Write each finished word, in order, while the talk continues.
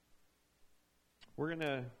We're going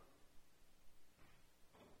to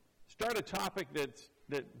start a topic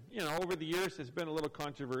that over the years has been a little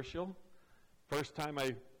controversial. First time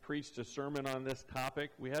I preached a sermon on this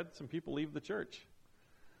topic, we had some people leave the church.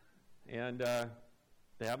 And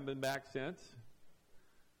they haven't been back since.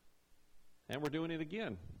 And we're doing it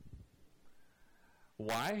again.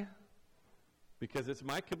 Why? Because it's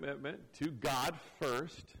my commitment to God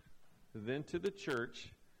first, then to the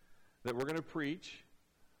church, that we're going to preach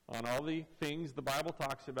on all the things the Bible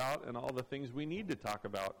talks about and all the things we need to talk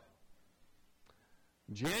about.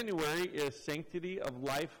 January is Sanctity of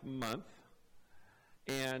Life Month,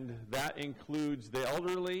 and that includes the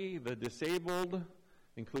elderly, the disabled,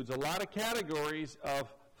 includes a lot of categories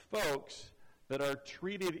of folks that are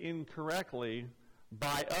treated incorrectly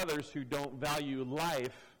by others who don't value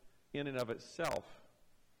life in and of itself.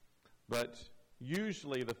 But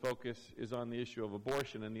usually the focus is on the issue of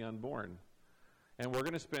abortion and the unborn. And we're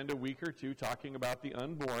going to spend a week or two talking about the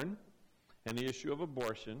unborn and the issue of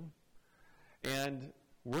abortion. And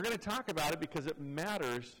we're going to talk about it because it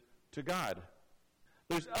matters to God.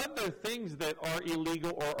 There's other things that are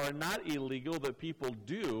illegal or are not illegal that people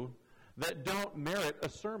do that don't merit a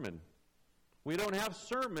sermon. We don't have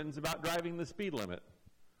sermons about driving the speed limit.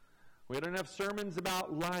 We don't have sermons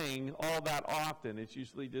about lying all that often. It's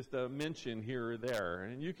usually just a mention here or there.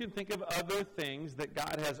 And you can think of other things that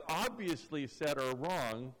God has obviously said are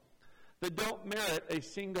wrong that don't merit a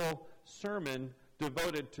single sermon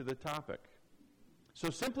devoted to the topic. So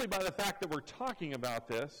simply by the fact that we're talking about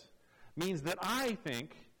this means that I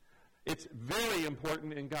think it's very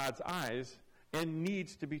important in God's eyes and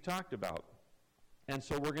needs to be talked about. And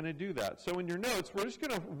so we're going to do that. So in your notes, we're just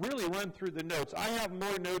going to really run through the notes. I have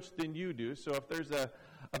more notes than you do, so if there's a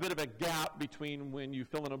bit of a gap between when you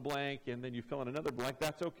fill in a blank and then you fill in another blank,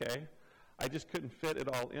 that's okay. I just couldn't fit it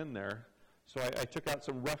all in there. So I took out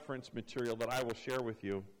some reference material that I will share with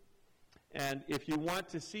you. And if you want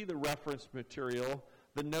to see the reference material,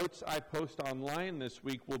 the notes I post online this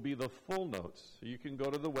week will be the full notes. So you can go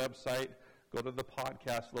to the website, go to the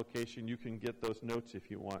podcast location. You can get those notes if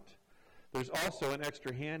you want. There's also an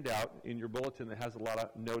extra handout in your bulletin that has a lot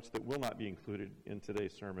of notes that will not be included in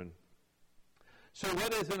today's sermon. So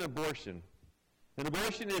what is an abortion? An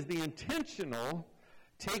abortion is the intentional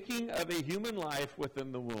taking of a human life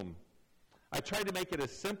within the womb. I tried to make it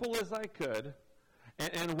as simple as I could.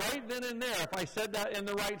 And right then and there, if I said that in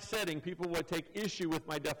the right setting, people would take issue with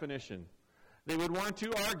my definition. They would want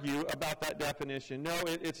to argue about that definition. No,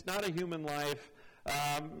 it's not a human life.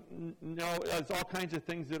 No, there's all kinds of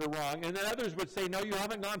things that are wrong. And then others would say, no, you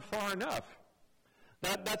haven't gone far enough.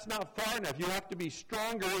 That's not far enough. You have to be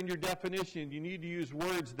stronger in your definition. You need to use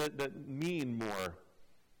words that mean more.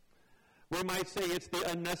 We might say it's the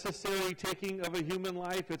unnecessary taking of a human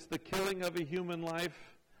life. It's the killing of a human life.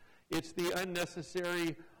 It's the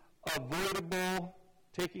unnecessary, avoidable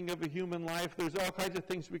taking of a human life. There's all kinds of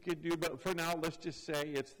things we could do, but for now, let's just say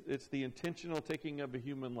it's the intentional taking of a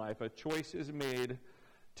human life. A choice is made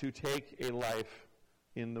to take a life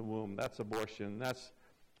in the womb. That's abortion. That's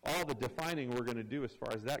all the defining we're going to do as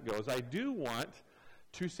far as that goes. I do want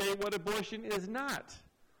to say what abortion is not,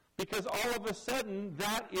 because all of a sudden,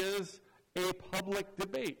 that is a public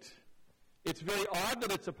debate. It's very odd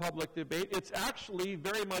that it's a public debate. It's actually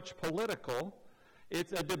very much political.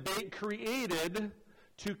 It's a debate created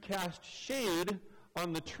to cast shade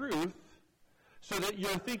on the truth so that you're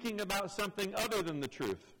thinking about something other than the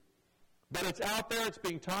truth. But it's out there, it's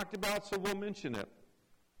being talked about, so we'll mention it.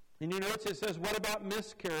 In your notes it says, what about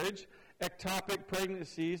miscarriage, ectopic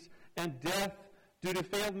pregnancies, and death due to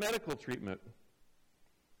failed medical treatment?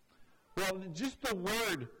 Well, just the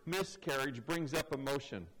word miscarriage brings up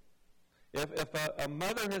emotion. If a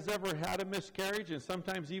mother has ever had a miscarriage, and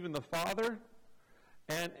sometimes even the father,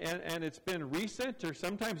 and it's been recent or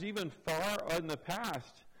sometimes even far in the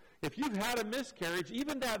past, if you've had a miscarriage,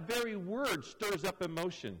 even that very word stirs up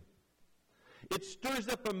emotion. It stirs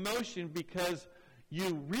up emotion because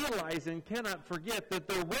you realize and cannot forget that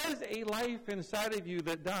there was a life inside of you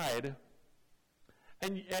that died,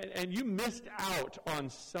 and you missed out on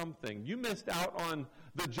something. You missed out on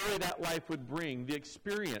the joy that life would bring, the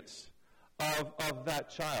experience of that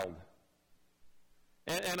child.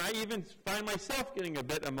 And I even find myself getting a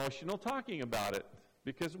bit emotional talking about it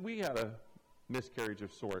because we had a miscarriage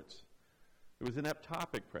of sorts. It was an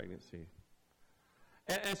ectopic pregnancy.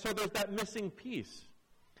 And so there's that missing piece.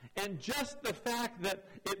 And just the fact that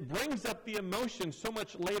it brings up the emotion so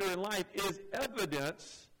much later in life is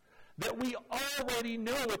evidence that we already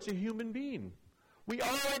know it's a human being. We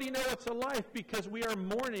already know it's a life because we are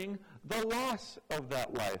mourning the loss of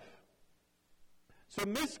that life. So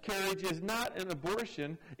miscarriage is not an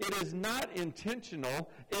abortion. It is not intentional.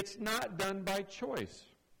 It's not done by choice.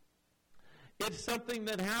 It's something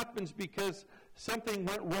that happens because something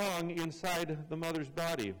went wrong inside the mother's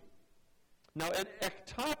body. Now, an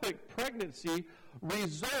ectopic pregnancy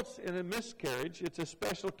results in a miscarriage. It's a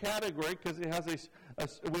special category because it has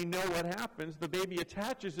we know what happens. The baby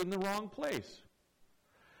attaches in the wrong place.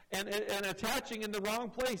 And attaching in the wrong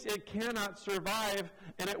place, it cannot survive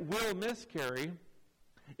and it will miscarry.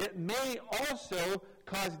 It may also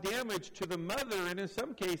cause damage to the mother and in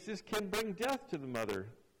some cases can bring death to the mother.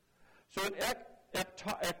 So an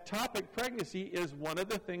ectopic pregnancy is one of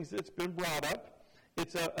the things that's been brought up.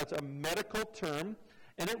 It's a medical term,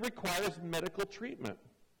 and it requires medical treatment.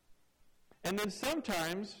 And then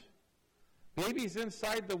sometimes babies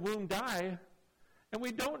inside the womb die, and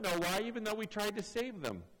we don't know why, even though we tried to save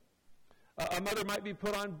them. A mother might be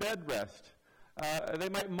put on bed rest. They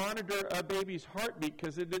might monitor a baby's heartbeat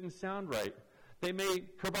because it didn't sound right. They may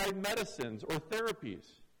provide medicines or therapies.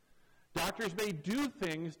 Doctors may do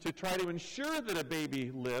things to try to ensure that a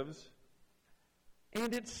baby lives,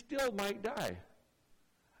 and it still might die.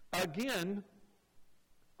 Again,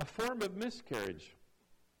 a form of miscarriage.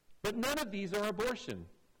 But none of these are abortion.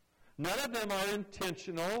 None of them are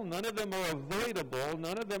intentional. None of them are avoidable.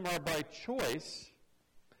 None of them are by choice.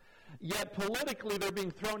 Yet politically they're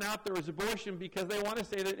being thrown out there as abortion because they want to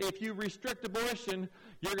say that if you restrict abortion,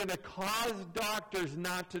 you're going to cause doctors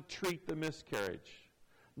not to treat the miscarriage,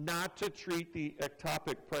 not to treat the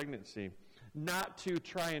ectopic pregnancy, not to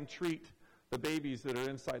try and treat the babies that are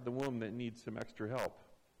inside the womb that need some extra help.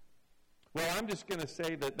 Well, I'm just going to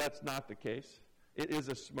say that that's not the case. It is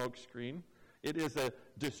a smokescreen. It is a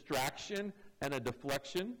distraction and a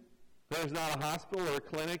deflection. There's not a hospital or a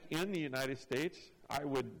clinic in the United States, I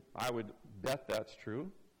would bet that's true,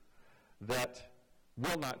 that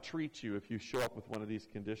will not treat you if you show up with one of these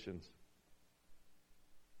conditions.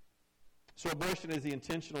 So abortion is the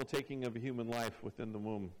intentional taking of a human life within the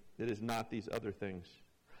womb. It is not these other things.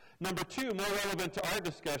 Number two, more relevant to our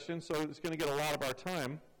discussion, so it's going to get a lot of our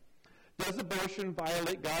time. Does abortion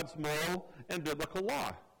violate God's moral and biblical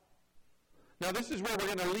law? Now, this is where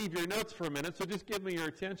we're going to leave your notes for a minute, so just give me your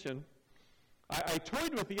attention. I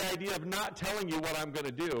toyed with the idea of not telling you what I'm going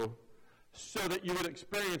to do so that you would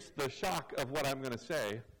experience the shock of what I'm going to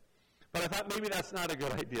say, but I thought maybe that's not a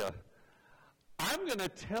good idea. I'm going to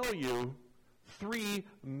tell you 3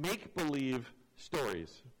 make-believe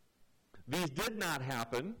stories. These did not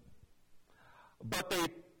happen, but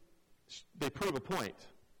they prove a point.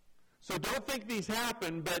 So don't think these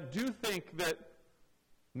happen, but do think that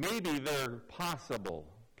maybe they're possible,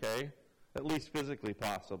 okay? At least physically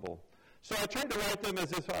possible. So I tried to write them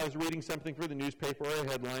as if I was reading something for the newspaper or a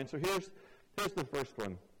headline. So here's the first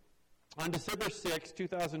one. On December 6,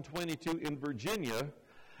 2022 in Virginia,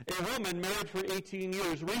 a woman married for 18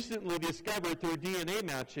 years recently discovered through DNA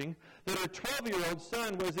matching that her 12-year-old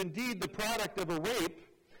son was indeed the product of a rape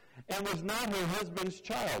and was not her husband's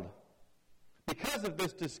child. Because of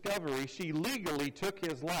this discovery, she legally took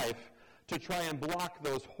his life to try and block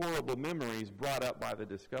those horrible memories brought up by the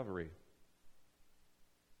discovery.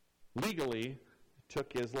 Legally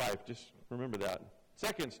took his life. Just remember that.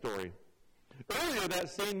 Second story. Earlier that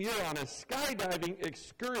same year on a skydiving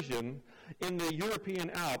excursion in the European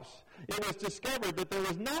Alps, it was discovered that there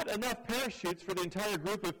was not enough parachutes for the entire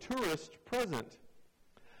group of tourists present.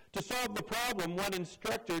 To solve the problem, one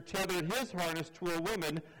instructor tethered his harness to a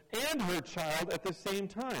woman and her child at the same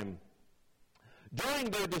time. During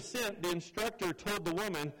their descent, the instructor told the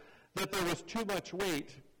woman that there was too much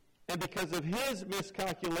weight, and because of his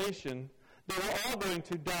miscalculation, they were all going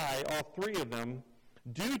to die, all 3 of them,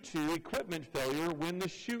 due to equipment failure when the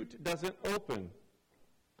chute doesn't open.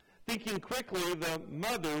 Thinking quickly, the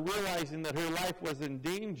mother, realizing that her life was in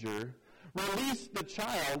danger, released the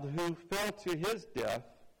child who fell to his death,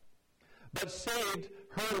 but saved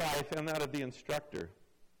her life and that of the instructor.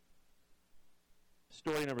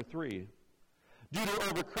 Story number 3. Due to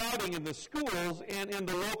overcrowding in the schools and in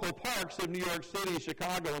the local parks of New York City,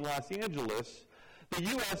 Chicago, and Los Angeles, the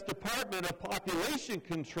U.S. Department of Population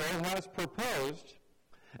Control has proposed,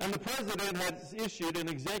 and the President has issued an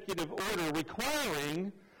executive order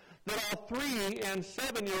requiring that all 3- and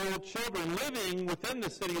 7-year-old children living within the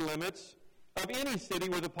city limits of any city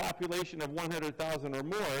with a population of 100,000 or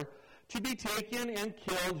more to be taken and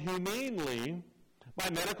killed humanely by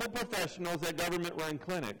medical professionals at government-run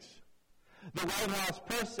clinics. The White House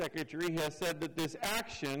press secretary has said that this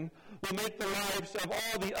action will make the lives of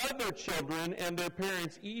all the other children and their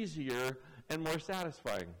parents easier and more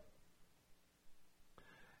satisfying.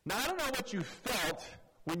 Now, I don't know what you felt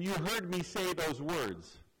when you heard me say those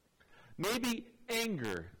words. Maybe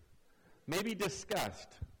anger, maybe disgust,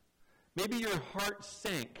 maybe your heart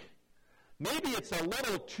sank. Maybe it's a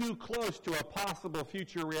little too close to a possible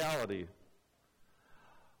future reality.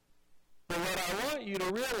 But what I want you to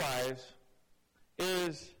realize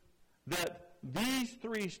is that these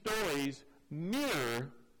three stories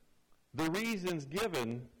mirror the reasons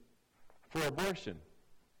given for abortion.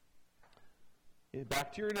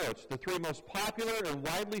 Back to your notes. The three most popular and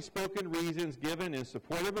widely spoken reasons given in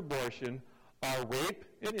support of abortion are rape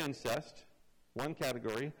and incest, one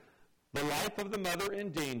category, the life of the mother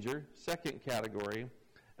in danger, second category,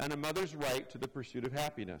 and a mother's right to the pursuit of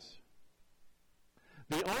happiness.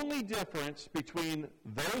 The only difference between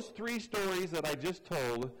those three stories that I just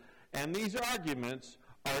told and these arguments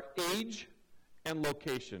are age and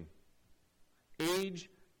location. Age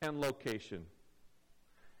and location.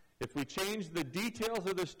 If we change the details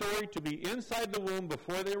of the story to be inside the womb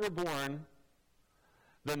before they were born,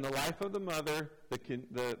 then the life of the mother,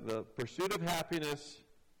 the pursuit of happiness,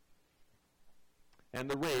 and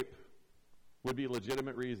the rape would be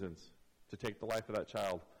legitimate reasons to take the life of that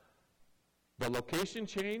child. The location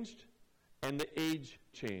changed, and the age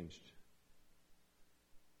changed.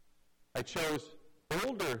 I chose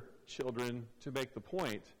older children to make the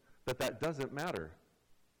point that that doesn't matter.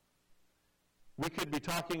 We could be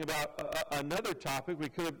talking about another topic. We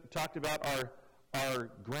could have talked about our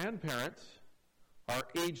grandparents, our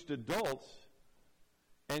aged adults,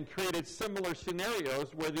 and created similar scenarios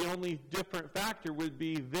where the only different factor would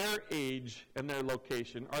be their age and their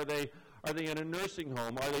location. Are they in a nursing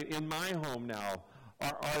home? Are they in my home now?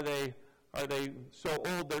 Are they so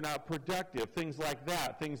old they're not productive? Things like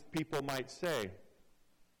that, things people might say.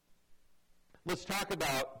 Let's talk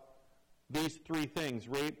about these three things: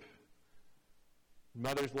 rape,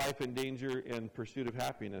 mother's life in danger, and pursuit of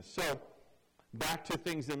happiness. So, back to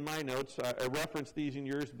things in my notes. I referenced these in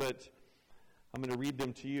yours, but I'm going to read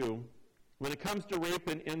them to you. When it comes to rape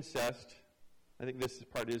and incest, I think this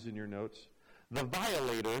part is in your notes, the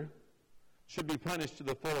violator should be punished to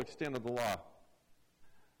the full extent of the law.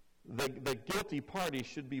 The guilty party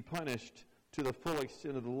should be punished to the full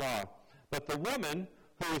extent of the law. But the woman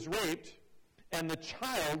who was raped and the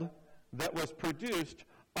child that was produced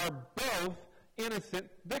are both innocent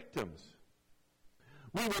victims.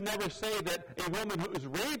 We would never say that a woman who is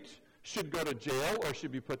raped should go to jail or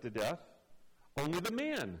should be put to death. Only the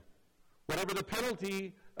man, whatever the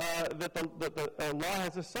penalty that the law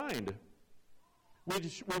has assigned. We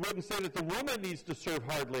wouldn't say that the woman needs to serve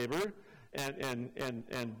hard labor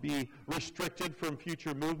and be restricted from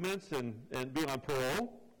future movements and be on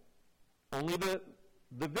parole. Only the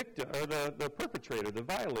victim, or the perpetrator, the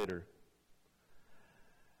violator.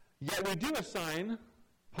 Yet we do assign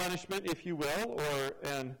punishment, if you will, or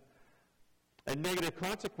a negative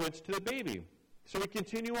consequence to the baby. So we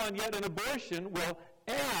continue on, yet an abortion will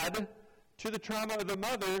add to the trauma of the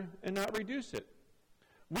mother and not reduce it.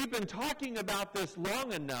 We've been talking about this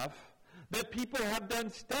long enough that people have done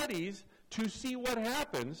studies to see what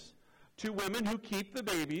happens to women who keep the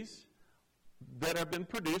babies that have been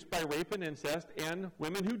produced by rape and incest and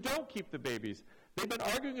women who don't keep the babies. They've been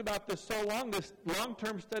arguing about this so long, this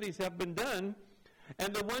long-term studies have been done,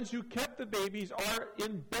 and the ones who kept the babies are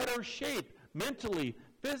in better shape mentally,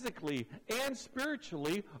 physically, and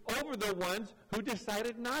spiritually over the ones who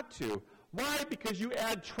decided not to. Why? Because you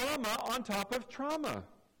add trauma on top of trauma.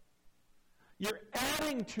 You're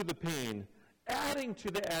adding to the pain, adding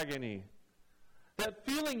to the agony. That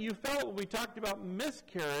feeling you felt when we talked about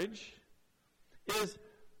miscarriage is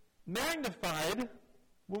magnified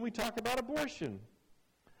when we talk about abortion.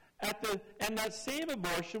 And that same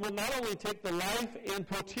abortion will not only take the life and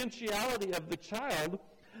potentiality of the child,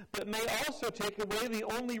 but may also take away the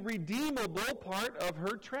only redeemable part of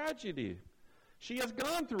her tragedy. She has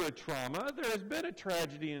gone through a trauma. There has been a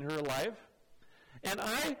tragedy in her life. And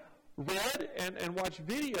I read and watched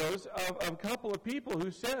videos of a couple of people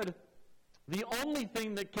who said, the only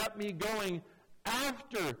thing that kept me going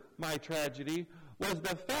after my tragedy was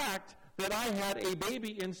the fact that I had a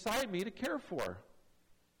baby inside me to care for.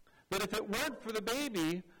 But if it weren't for the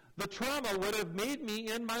baby, the trauma would have made me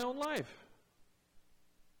end my own life.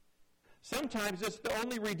 Sometimes it's the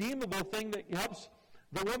only redeemable thing that helps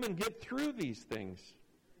the woman get through these things.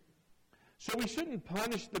 So we shouldn't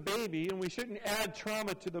punish the baby, and we shouldn't add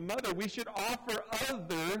trauma to the mother. We should offer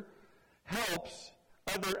other helps,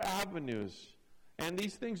 other avenues. And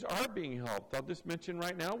these things are being helped. I'll just mention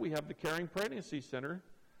right now, we have the Caring Pregnancy Center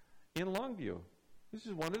in Longview. This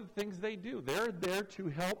is one of the things they do. They're there to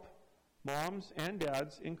help moms and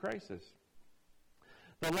dads in crisis.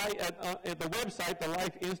 At the website,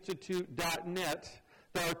 thelifeinstitute.net,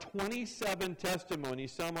 There are 27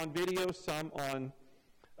 testimonies, some on video, some are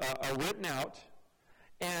written out,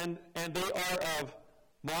 and they are of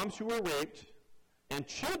moms who were raped and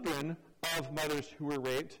children of mothers who were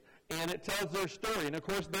raped, and it tells their story. And of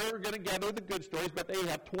course, they're going to gather the good stories, but they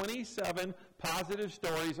have 27 positive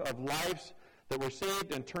stories of lives that were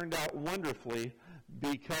saved and turned out wonderfully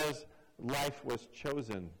because life was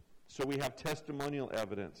chosen. So we have testimonial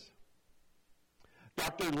evidence.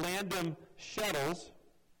 Dr. Landon Shettles,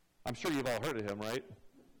 I'm sure you've all heard of him, right?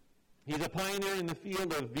 He's a pioneer in the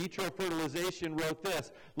field of vitro fertilization, wrote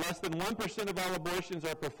this: less than 1% of all abortions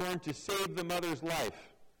are performed to save the mother's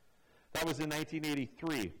life. That was in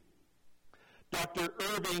 1983. Dr.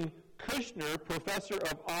 Irving Kushner, professor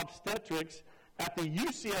of obstetrics at the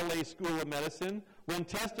UCLA School of Medicine, when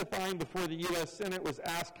testifying before the U.S. Senate, was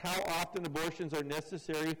asked how often abortions are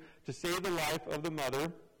necessary to save the life of the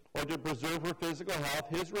mother or to preserve her physical health.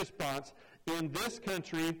 His response: in this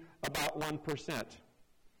country, about 1%.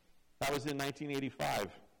 That was in 1985.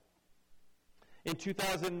 In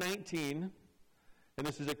 2019, and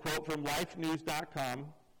this is a quote from lifenews.com,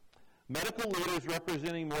 medical leaders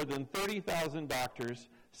representing more than 30,000 doctors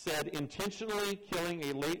said intentionally killing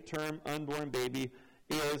a late-term unborn baby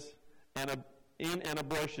in an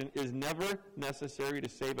abortion is never necessary to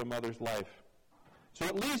save a mother's life. So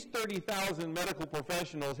at least 30,000 medical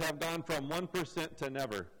professionals have gone from 1% to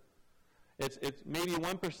never. It's maybe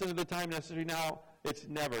 1% of the time necessary. Now it's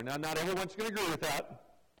never. Now, not everyone's going to agree with that.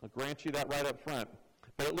 I'll grant you that right up front.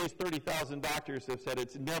 But at least 30,000 doctors have said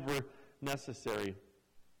it's never necessary.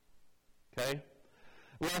 Okay?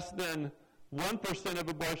 Less than 1% of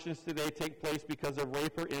abortions today take place because of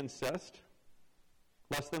rape or incest.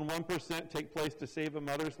 Less than 1% take place to save a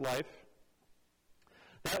mother's life.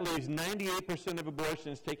 That leaves 98% of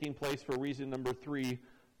abortions taking place for reason number 3,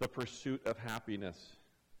 the pursuit of happiness.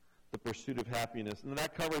 The pursuit of happiness. And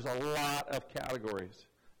that covers a lot of categories.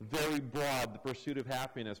 Very broad, the pursuit of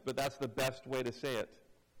happiness, but that's the best way to say it.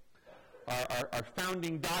 Our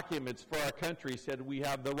founding documents for our country said we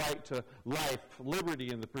have the right to life,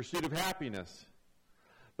 liberty, and the pursuit of happiness.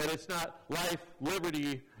 But it's not life,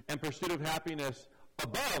 liberty, and pursuit of happiness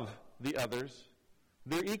above the others.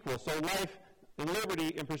 They're equal. So life and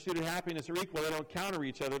liberty and pursuit of happiness are equal. They don't counter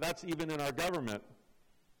each other. That's even in our government.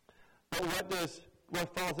 But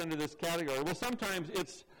what falls under this category? Well, sometimes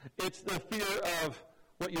it's the fear of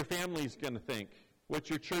what your family's going to think, what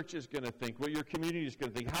your church is going to think, what your community is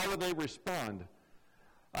going to think. How will they respond?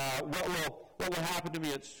 What will happen to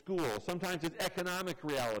me at school? Sometimes it's economic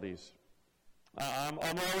realities. I'm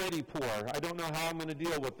already poor. I don't know how I'm going to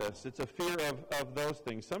deal with this. It's a fear of those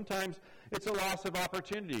things. Sometimes it's a loss of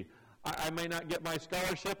opportunity. I may not get my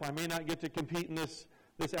scholarship. I may not get to compete in this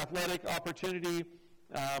athletic opportunity.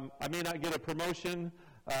 I may not get a promotion.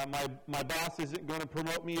 My boss isn't going to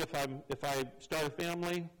promote me if I start a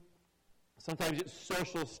family. Sometimes it's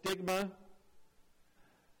social stigma.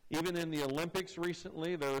 Even in the Olympics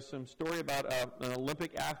recently, there was some story about an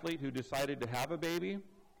Olympic athlete who decided to have a baby,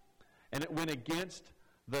 and it went against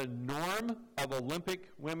the norm of Olympic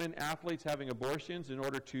women athletes having abortions in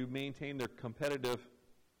order to maintain their competitiveness,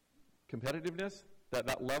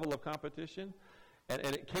 that level of competition.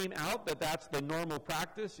 And it came out that that's the normal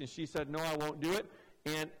practice, and she said, no, I won't do it.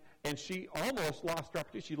 And she almost lost her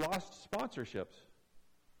opportunity. She lost sponsorships.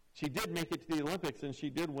 She did make it to the Olympics, and she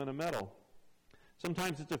did win a medal.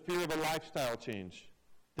 Sometimes it's a fear of a lifestyle change.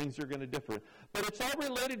 Things are going to differ. But it's all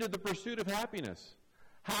related to the pursuit of happiness.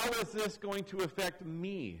 How is this going to affect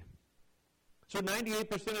me? So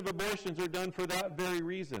 98% of abortions are done for that very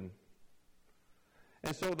reason.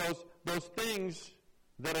 And so those things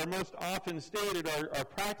that are most often stated are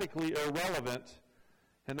practically irrelevant,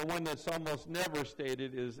 and the one that's almost never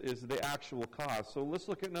stated is the actual cause. So let's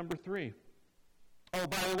look at number 3. Oh,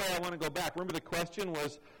 by the way, I want to go back. Remember the question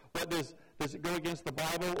was, what does it go against the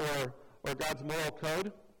Bible or God's moral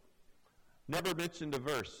code? Never mentioned a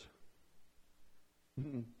verse.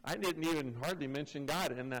 I didn't even hardly mention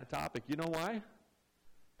God in that topic. You know why?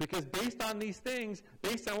 Because based on these things,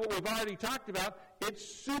 based on what we've already talked about,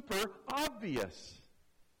 it's super obvious.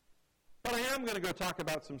 But I am going to go talk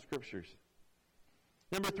about some scriptures.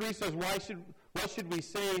 Number 3 says, what should we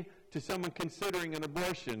say to someone considering an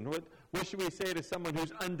abortion? What should we say to someone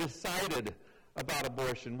who's undecided about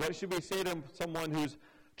abortion? What should we say to someone who's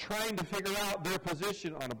trying to figure out their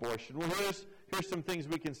position on abortion? Well, here's some things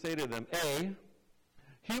we can say to them. A,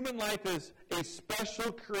 human life is a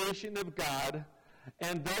special creation of God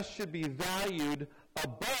and thus should be valued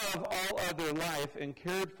above all other life and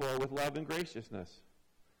cared for with love and graciousness.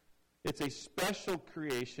 It's a special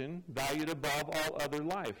creation valued above all other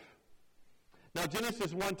life. Now,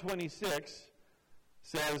 Genesis 1:26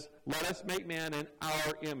 says, let us make man in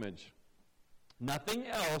our image. Nothing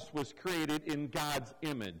else was created in God's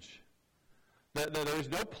image. There is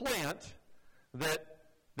no plant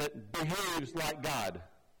that behaves like God,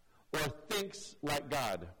 or thinks like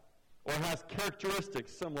God, or has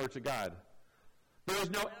characteristics similar to God. There is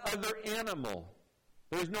no other animal.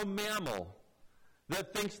 There is no mammal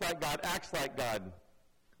that thinks like God, acts like God.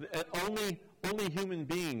 Only human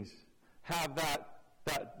beings have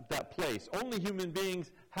that place. Only human beings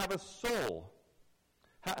have a soul,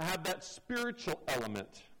 have that spiritual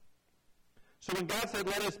element. So when God said,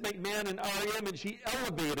 let us make man in our image, he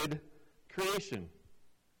elevated creation.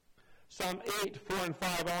 Psalm 8, 4 and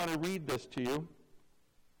 5, I want to read this to you.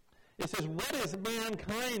 It says, what is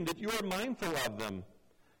mankind that you are mindful of them?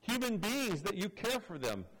 Human beings that you care for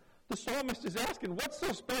them. The psalmist is asking, what's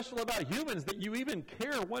so special about humans that you even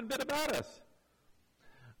care one bit about us?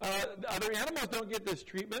 Other animals don't get this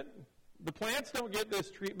treatment. The plants don't get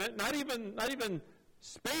this treatment. Not even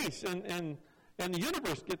space and the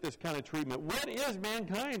universe get this kind of treatment. What is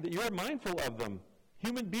mankind that you are mindful of them?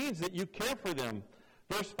 Human beings that you care for them.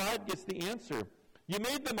 Verse 5 gets the answer. You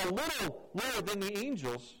made them a little lower than the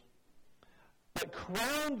angels, but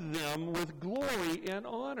crowned them with glory and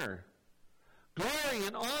honor. Glory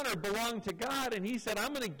and honor belong to God, and he said,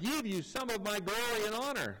 I'm going to give you some of my glory and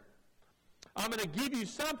honor. I'm going to give you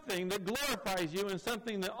something that glorifies you and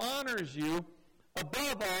something that honors you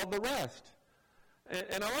above all the rest.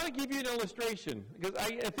 And I want to give you an illustration, because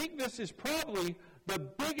I think this is probably the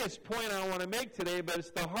biggest point I want to make today, but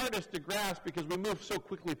it's the hardest to grasp because we move so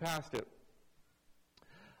quickly past it.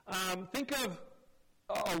 Think of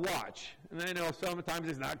a watch. And I know sometimes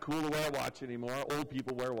it's not cool to wear a watch anymore. Old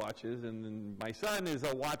people wear watches, and my son is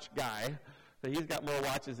a watch guy. So he's got more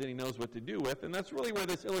watches than he knows what to do with, and that's really where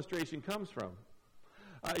this illustration comes from.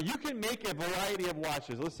 You can make a variety of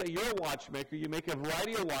watches. Let's say you're a watchmaker. You make a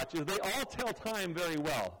variety of watches. They all tell time very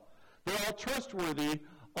well. They're all trustworthy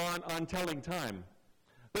on telling time.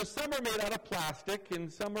 But some are made out of plastic,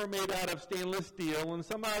 and some are made out of stainless steel, and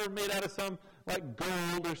some are made out of some like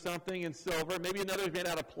gold or something and silver. Maybe another is made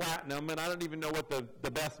out of platinum, and I don't even know what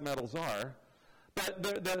the best metals are. But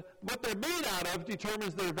what they're made out of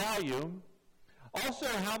determines their value. Also,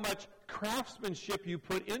 how much craftsmanship you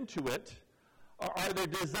put into it. Are there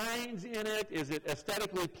designs in it? Is it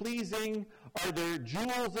aesthetically pleasing? Are there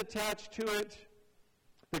jewels attached to it?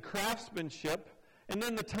 The craftsmanship. And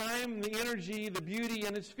then the time, the energy, the beauty,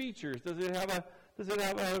 and its features. Does it have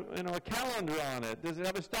a calendar on it? Does it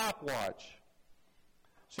have a stopwatch?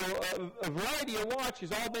 So a variety of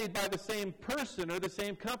watches, all made by the same person or the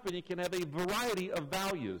same company, can have a variety of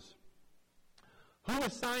values. Who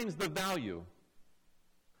assigns the value?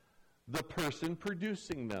 The person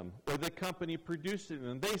producing them or the company producing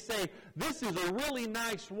them. They say, this is a really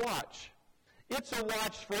nice watch. It's a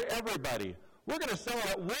watch for everybody. We're going to sell it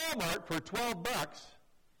at Walmart for $12.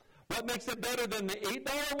 What makes it better than the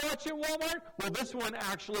 $8 watch at Walmart? Well, this one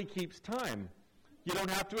actually keeps time. You don't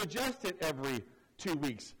have to adjust it every 2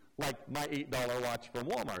 weeks like my $8 watch from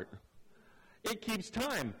Walmart. It keeps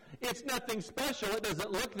time. It's nothing special. It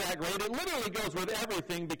doesn't look that great. It literally goes with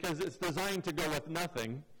everything because it's designed to go with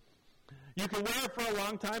nothing. You can wear it for a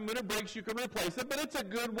long time. When it breaks, you can replace it, but it's a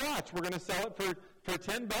good watch. We're going to sell it for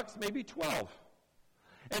 $10, maybe $12.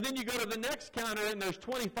 And then you go to the next counter, and there's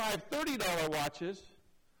 $25, $30 watches.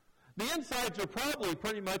 The insides are probably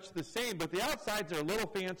pretty much the same, but the outsides are a little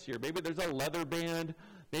fancier. Maybe there's a leather band.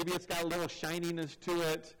 Maybe it's got a little shininess to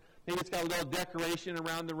it. Maybe it's got a little decoration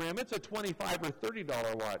around the rim. It's a $25 or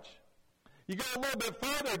 $30 watch. You go a little bit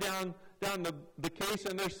farther down the case,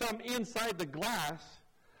 and there's some inside the glass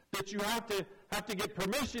that you have to get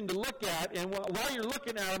permission to look at, and while you're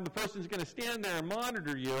looking at them, the person's going to stand there and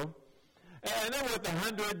monitor you, and they're worth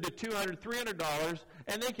 $100 to $200, $300,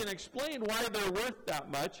 and they can explain why they're worth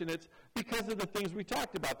that much, and it's because of the things we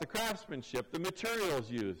talked about, the craftsmanship, the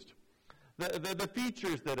materials used, the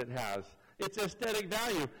features that it has, its aesthetic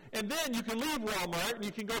value. And then you can leave Walmart, and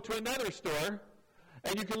you can go to another store,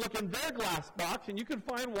 and you can look in their glass box, and you can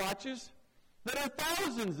find watches that are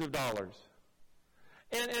thousands of dollars.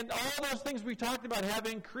 And all those things we talked about have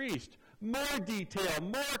increased. More detail,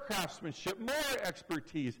 more craftsmanship, more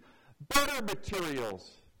expertise, better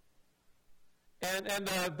materials. And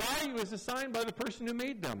the value is assigned by the person who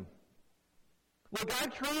made them. Well,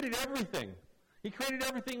 God created everything. He created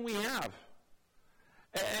everything we have.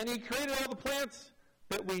 And he created all the plants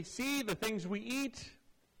that we see, the things we eat.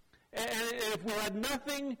 And if we had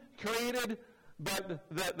nothing created but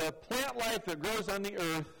the plant life that grows on the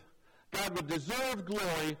earth, God would deserve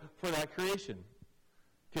glory for that creation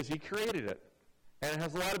because he created it. And it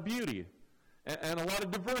has a lot of beauty and a lot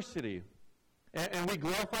of diversity. And we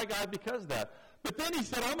glorify God because of that. But then he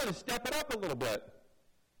said, I'm going to step it up a little bit.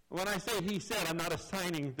 When I say he said, I'm not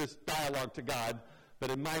assigning this dialogue to God, but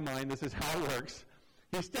in my mind, this is how it works.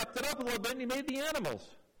 He stepped it up a little bit and he made the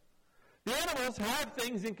animals. The animals have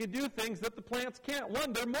things and can do things that the plants can't.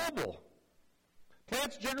 One, they're mobile.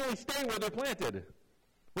 Plants generally stay where they're planted.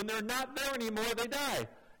 When they're not there anymore, they die.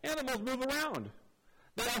 Animals move around.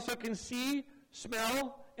 They also can see,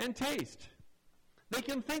 smell, and taste. They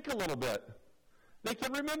can think a little bit. They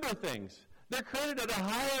can remember things. They're created at a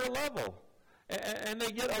higher level, and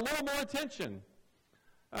they get a little more attention.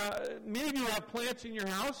 Many of you have plants in your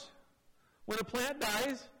house. When a plant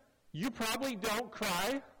dies, you probably don't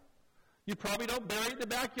cry. You probably don't bury it in the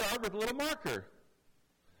backyard with a little marker.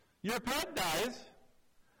 Your pet dies,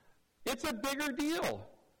 it's a bigger deal.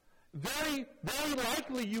 Very, very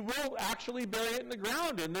likely you will actually bury it in the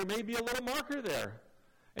ground, and there may be a little marker there.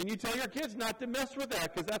 And you tell your kids not to mess with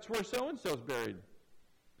that because that's where so-and-so's buried.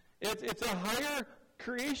 It's a higher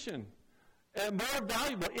creation, and more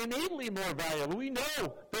valuable, innately more valuable. We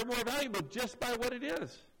know they're more valuable just by what it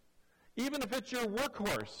is. Even if it's your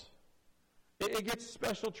workhorse, it gets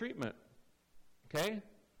special treatment. Okay?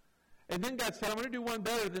 And then God said, I'm going to do one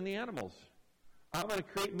better than the animals. I'm going to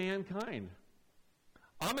create mankind.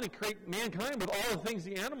 I'm going to create mankind with all the things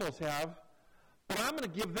the animals have, but I'm going to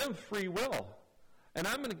give them free will. And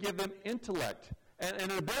I'm going to give them intellect and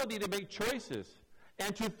an ability to make choices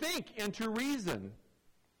and to think and to reason.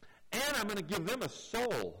 And I'm going to give them a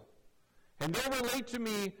soul. And they'll relate to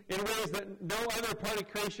me in ways that no other part of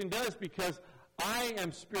creation does because I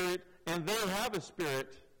am spirit and they have a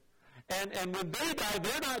spirit. And when they die,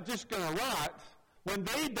 they're not just going to rot. When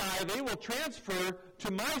they die, they will transfer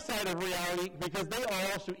to my side of reality because they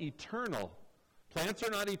are also eternal. Plants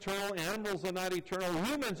are not eternal. Animals are not eternal.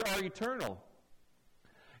 Humans are eternal.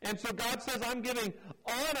 And so God says, I'm giving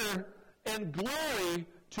honor and glory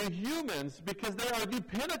to humans because they are the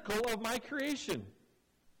pinnacle of my creation.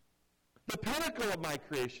 The pinnacle of my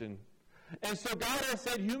creation. And so God has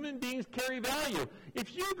said human beings carry value.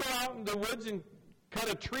 If you go out in the woods and cut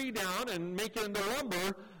a tree down and make it into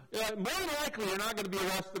lumber, more than likely you're not going to be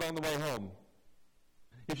arrested on the way home.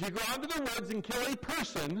 If you go out into the woods and kill a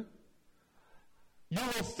person, you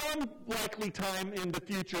will some likely time in the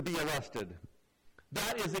future be arrested.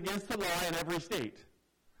 That is against the law in every state,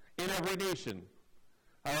 in every nation.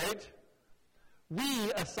 All right?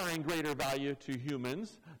 We assign greater value to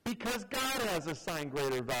humans because God has assigned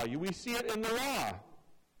greater value. We see it in the law.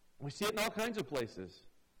 We see it in all kinds of places.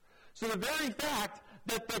 So the very fact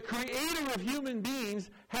that the creator of human beings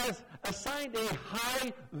has assigned a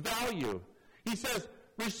high value. He says,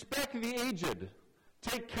 respect the aged.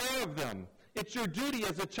 Take care of them. It's your duty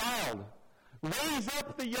as a child. Raise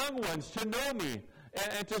up the young ones to know me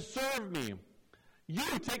and to serve me. You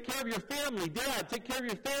take care of your family. Dad, take care of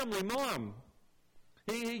your family. Mom.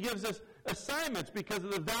 He gives us assignments because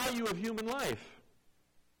of the value of human life.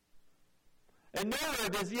 And nowhere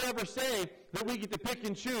does he ever say that we get to pick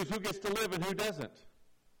and choose who gets to live and who doesn't.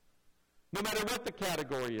 No matter what the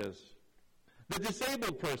category is. The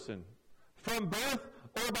disabled person, from birth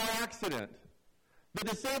or by accident. The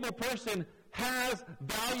disabled person has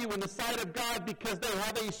value in the sight of God because they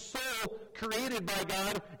have a soul created by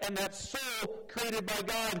God, and that soul created by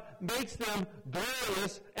God makes them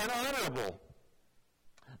glorious and honorable.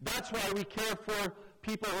 That's why we care for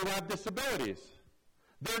people who have disabilities.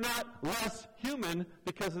 They're not less human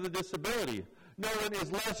because of the disability. No one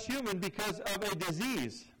is less human because of a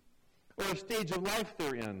disease or a stage of life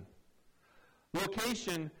they're in.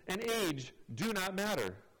 Location and age do not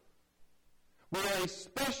matter. We're a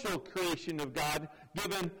special creation of God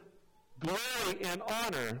given glory and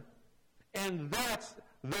honor, and that's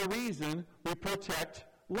the reason we protect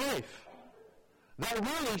life. That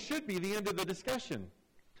really should be the end of the discussion.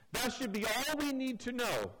 That should be all we need to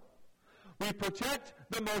know. We protect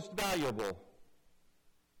the most valuable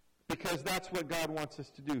because that's what God wants us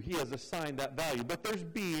to do. He has assigned that value. But there's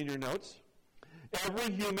B in your notes.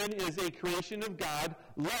 Every human is a creation of God,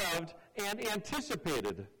 loved and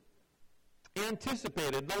anticipated.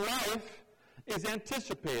 Anticipated. The life is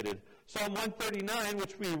anticipated. Psalm 139,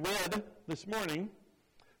 which we read this morning,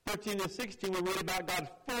 13 to 16, we read about God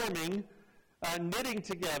forming, knitting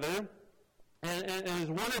together, and has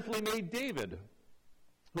wonderfully made David,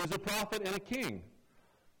 who was a prophet and a king.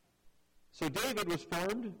 So David was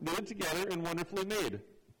formed, knitted together, and wonderfully made.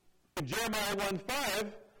 In Jeremiah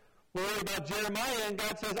 1:5, we read about Jeremiah, and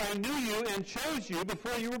God says, I knew you and chose you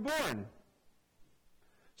before you were born.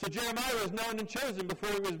 So Jeremiah was known and chosen before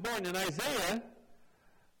he was born. In Isaiah,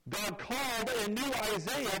 God called and knew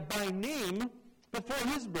Isaiah by name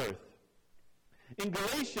before his birth. In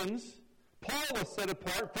Galatians, Paul was set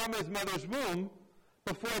apart from his mother's womb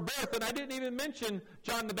before birth, and I didn't even mention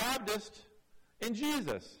John the Baptist and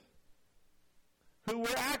Jesus, who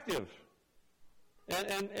were active.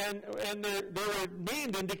 And they were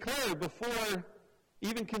named and declared before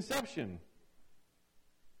even conception.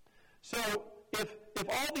 So if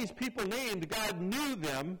all these people named, God knew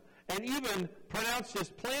them and even pronounced his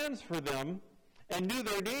plans for them and knew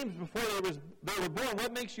their names before they were born,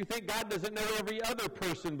 what makes you think God doesn't know every other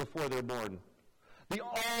person before they're born? The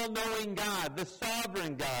all-knowing God, the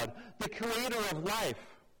sovereign God, the creator of life.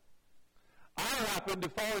 I happen to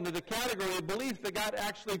fall into the category of belief that God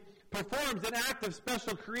actually performs an act of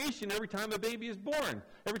special creation every time a baby is born,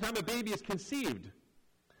 every time a baby is conceived.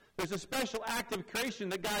 There's a special act of creation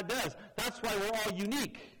that God does. That's why we're all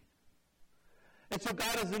unique. And so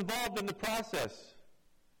God is involved in the process.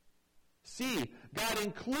 C, God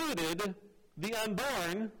included the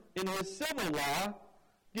unborn in his civil law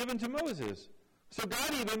given to Moses. So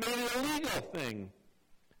God even made it a legal thing.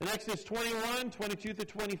 In Exodus 21, 22 to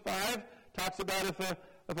 25, talks about if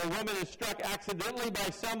a woman is struck accidentally by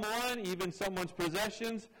someone, even someone's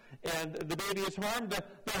possessions, and the baby is harmed,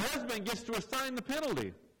 the husband gets to assign the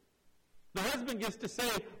penalty. The husband gets to say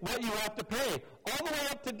what you have to pay, all the way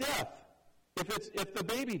up to death, if the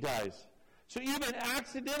baby dies. So even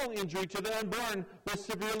accidental injury to the unborn was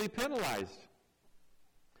severely penalized.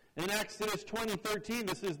 In Exodus 20:13,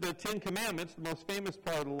 this is the Ten Commandments, the most famous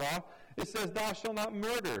part of the law. It says, "Thou shalt not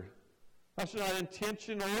murder. Thou shalt not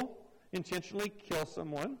intentionally kill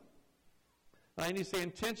someone." Now, I need to say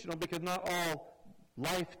intentional because not all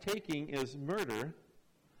life-taking is murder.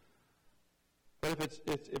 But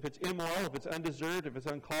if it's immoral, if it's undeserved, if it's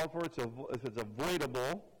uncalled for, if it's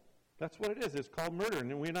avoidable, that's what it is. It's called murder,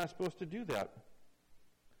 and we're not supposed to do that.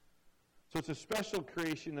 So it's a special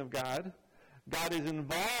creation of God. God is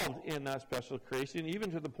involved in that special creation, even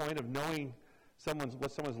to the point of knowing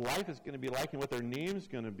what someone's life is going to be like and what their name's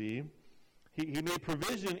going to be. He made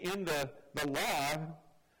provision in the law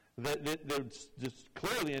that just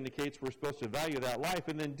clearly indicates we're supposed to value that life.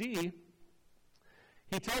 And then D,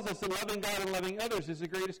 he tells us that loving God and loving others is the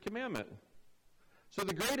greatest commandment. So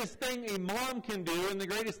the greatest thing a mom can do and the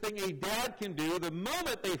greatest thing a dad can do the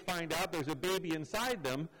moment they find out there's a baby inside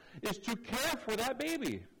them is to care for that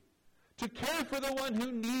baby. To care for the one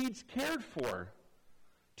who needs cared for.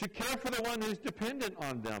 To care for the one who's dependent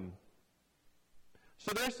on them.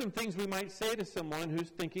 So there's some things we might say to someone who's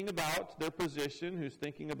thinking about their position, who's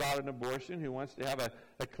thinking about an abortion, who wants to have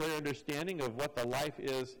a clear understanding of what the life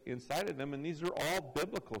is inside of them, and these are all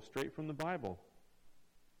biblical, straight from the Bible.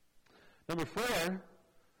 Number 4,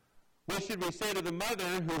 what should we say to the mother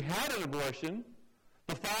who had an abortion,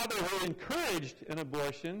 the father who encouraged an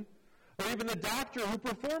abortion, or even the doctor who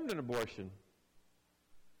performed an abortion?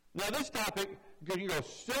 Now this topic can go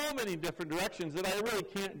so many different directions that I really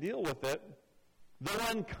can't deal with it. The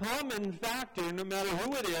one common factor, no matter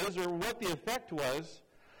who it is or what the effect was,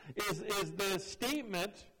 is the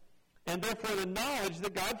statement and therefore the knowledge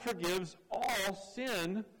that God forgives all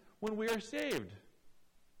sin when we are saved.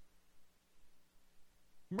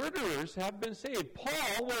 Murderers have been saved.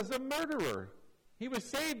 Paul was a murderer. He was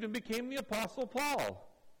saved and became the Apostle Paul.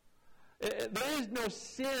 There is no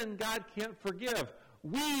sin God can't forgive.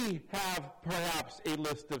 We have perhaps a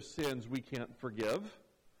list of sins we can't forgive.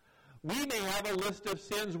 We may have a list of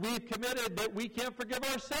sins we've committed that we can't forgive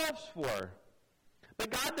ourselves for. But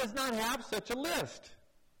God does not have such a list.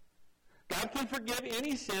 God can forgive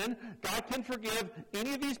any sin. God can forgive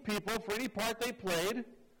any of these people for any part they played.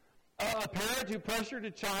 A parent who pressured a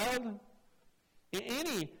child.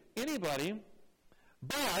 Anybody.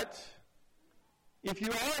 But if you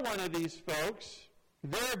are one of these folks,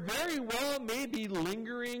 there very well may be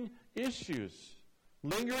lingering issues,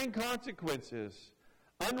 lingering consequences,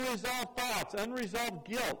 unresolved thoughts, unresolved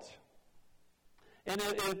guilt. And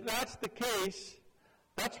if that's the case,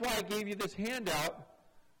 that's why I gave you this handout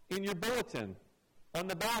in your bulletin. On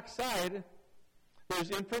the back side, there's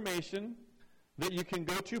information that you can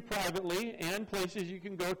go to privately and places you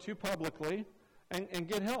can go to publicly and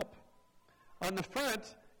get help. On the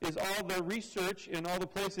front is all the research and all the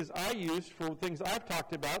places I use for things I've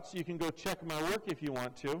talked about, so you can go check my work if you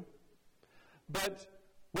want to. But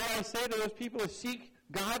what I say to those people is seek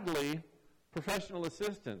godly professional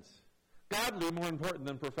assistance. Godly more important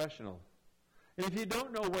than professional. And if you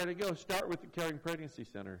don't know where to go, start with the Caring Pregnancy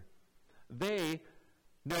Center. They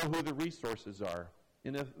know who the resources are.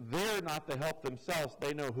 And if they're not the help themselves,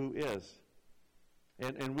 they know who is.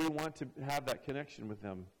 And we want to have that connection with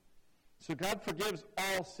them. So God forgives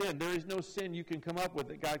all sin. There is no sin you can come up with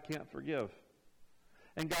that God can't forgive.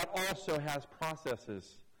 And God also has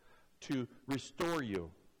processes to restore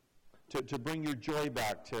you, to bring your joy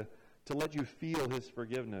back, to let you feel his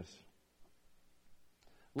forgiveness.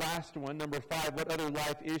 Last one, number 5, what other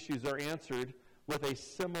life issues are answered with a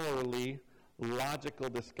similarly logical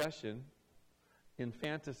discussion?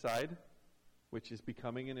 Infanticide, which is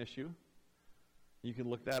becoming an issue. You can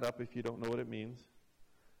look that up if you don't know what it means.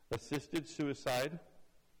 Assisted suicide,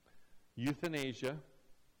 euthanasia,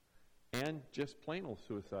 and just plain old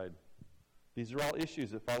suicide. These are all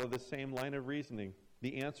issues that follow the same line of reasoning.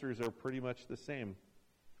 The answers are pretty much the same.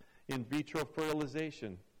 In vitro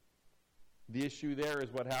fertilization, the issue there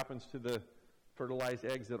is what happens to the fertilized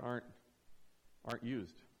eggs that aren't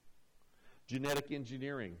used. Genetic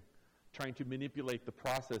engineering, trying to manipulate the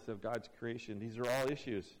process of God's creation. These are all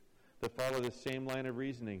issues that follow the same line of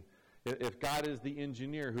reasoning. If God is the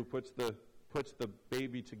engineer who puts the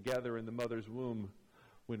baby together in the mother's womb,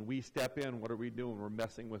 when we step in, what are we doing? We're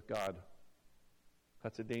messing with God.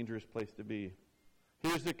 That's a dangerous place to be.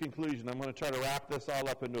 Here's the conclusion. I'm going to try to wrap this all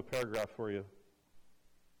up into a paragraph for you.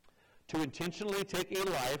 To intentionally take a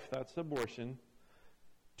life, that's abortion,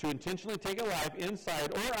 to intentionally take a life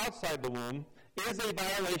inside or outside the womb is a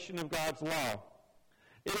violation of God's law.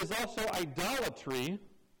 It is also idolatry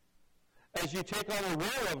as you take on the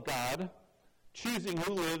role of God, choosing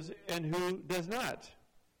who lives and who does not.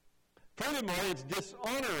 Furthermore, it's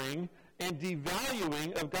dishonoring and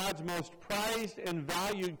devaluing of God's most prized and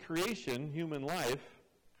valued creation, human life.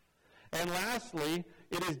 And lastly,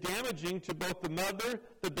 it is damaging to both the mother,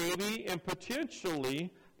 the baby, and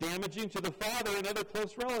potentially damaging to the father and other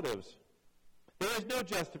close relatives. There is no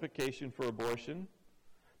justification for abortion,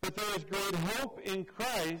 but there is great hope in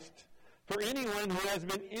Christ for anyone who has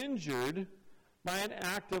been injured by an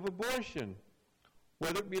act of abortion,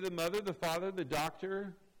 whether it be the mother, the father, the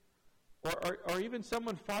doctor, or even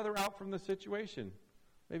someone farther out from the situation,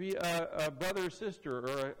 maybe a brother or sister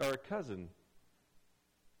or a cousin.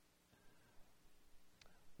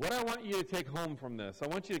 What I want you to take home from this, I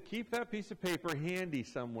want you to keep that piece of paper handy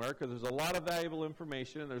somewhere because there's a lot of valuable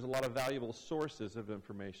information and there's a lot of valuable sources of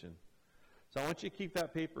information. So I want you to keep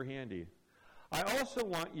that paper handy. I also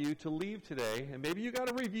want you to leave today, and maybe you got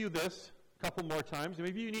to review this a couple more times.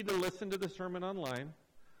 Maybe you need to listen to the sermon online.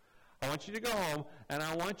 I want you to go home, and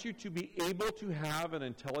I want you to be able to have an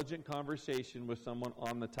intelligent conversation with someone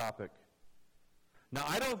on the topic. Now,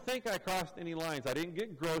 I don't think I crossed any lines. I didn't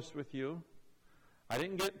get gross with you. I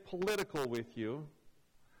didn't get political with you.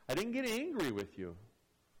 I didn't get angry with you.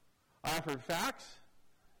 I offered facts,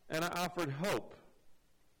 and I offered hope.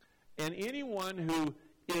 And anyone who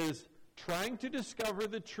is trying to discover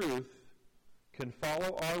the truth can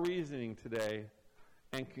follow our reasoning today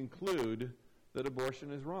and conclude that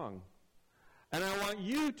abortion is wrong. And I want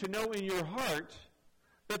you to know in your heart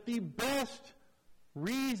that the best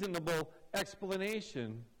reasonable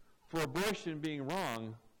explanation for abortion being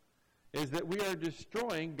wrong is that we are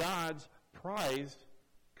destroying God's prized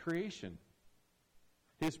creation.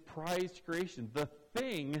 His prized creation, the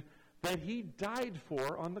thing that he died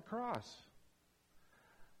for on the cross.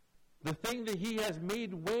 The thing that he has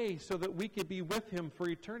made way so that we could be with him for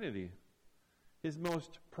eternity. His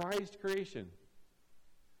most prized creation.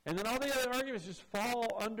 And then all the other arguments just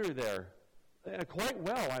fall under there. Quite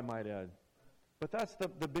well, I might add. But that's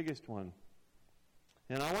the biggest one.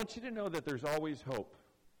 And I want you to know that there's always hope.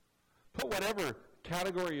 Put whatever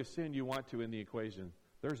category of sin you want to in the equation.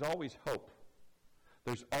 There's always hope.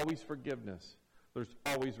 There's always forgiveness. There's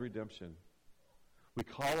always redemption. We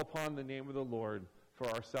call upon the name of the Lord for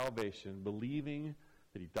our salvation, believing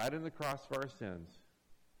that he died on the cross for our sins.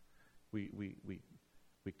 We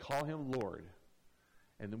call him Lord,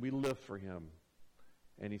 and then we live for him.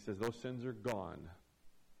 And he says those sins are gone.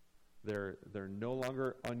 They're no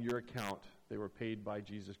longer on your account. They were paid by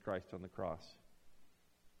Jesus Christ on the cross.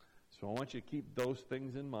 So I want you to keep those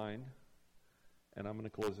things in mind, and I'm going to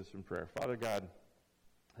close this in prayer. Father God,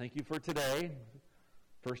 thank you for today.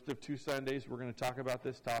 First of 2 Sundays, we're going to talk about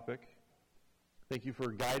this topic. Thank you for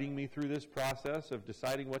guiding me through this process of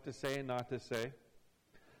deciding what to say and not to say.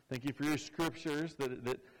 Thank you for your scriptures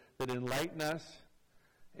that enlighten us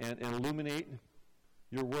and illuminate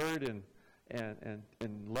your word and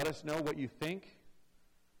let us know what you think.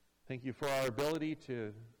 Thank you for our ability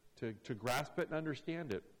to grasp it and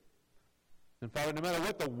understand it. And Father, no matter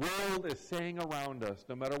what the world is saying around us,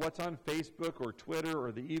 no matter what's on Facebook or Twitter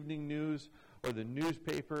or the evening news or the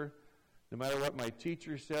newspaper, no matter what my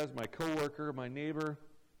teacher says, my coworker, my neighbor,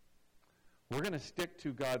 we're going to stick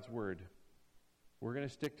to God's word. We're going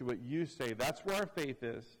to stick to what you say. That's where our faith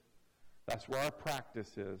is. That's where our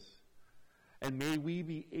practice is. And may we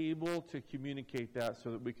be able to communicate that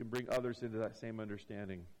so that we can bring others into that same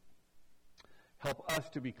understanding. Help us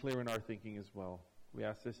to be clear in our thinking as well. We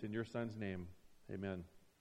ask this in your Son's name. Amen.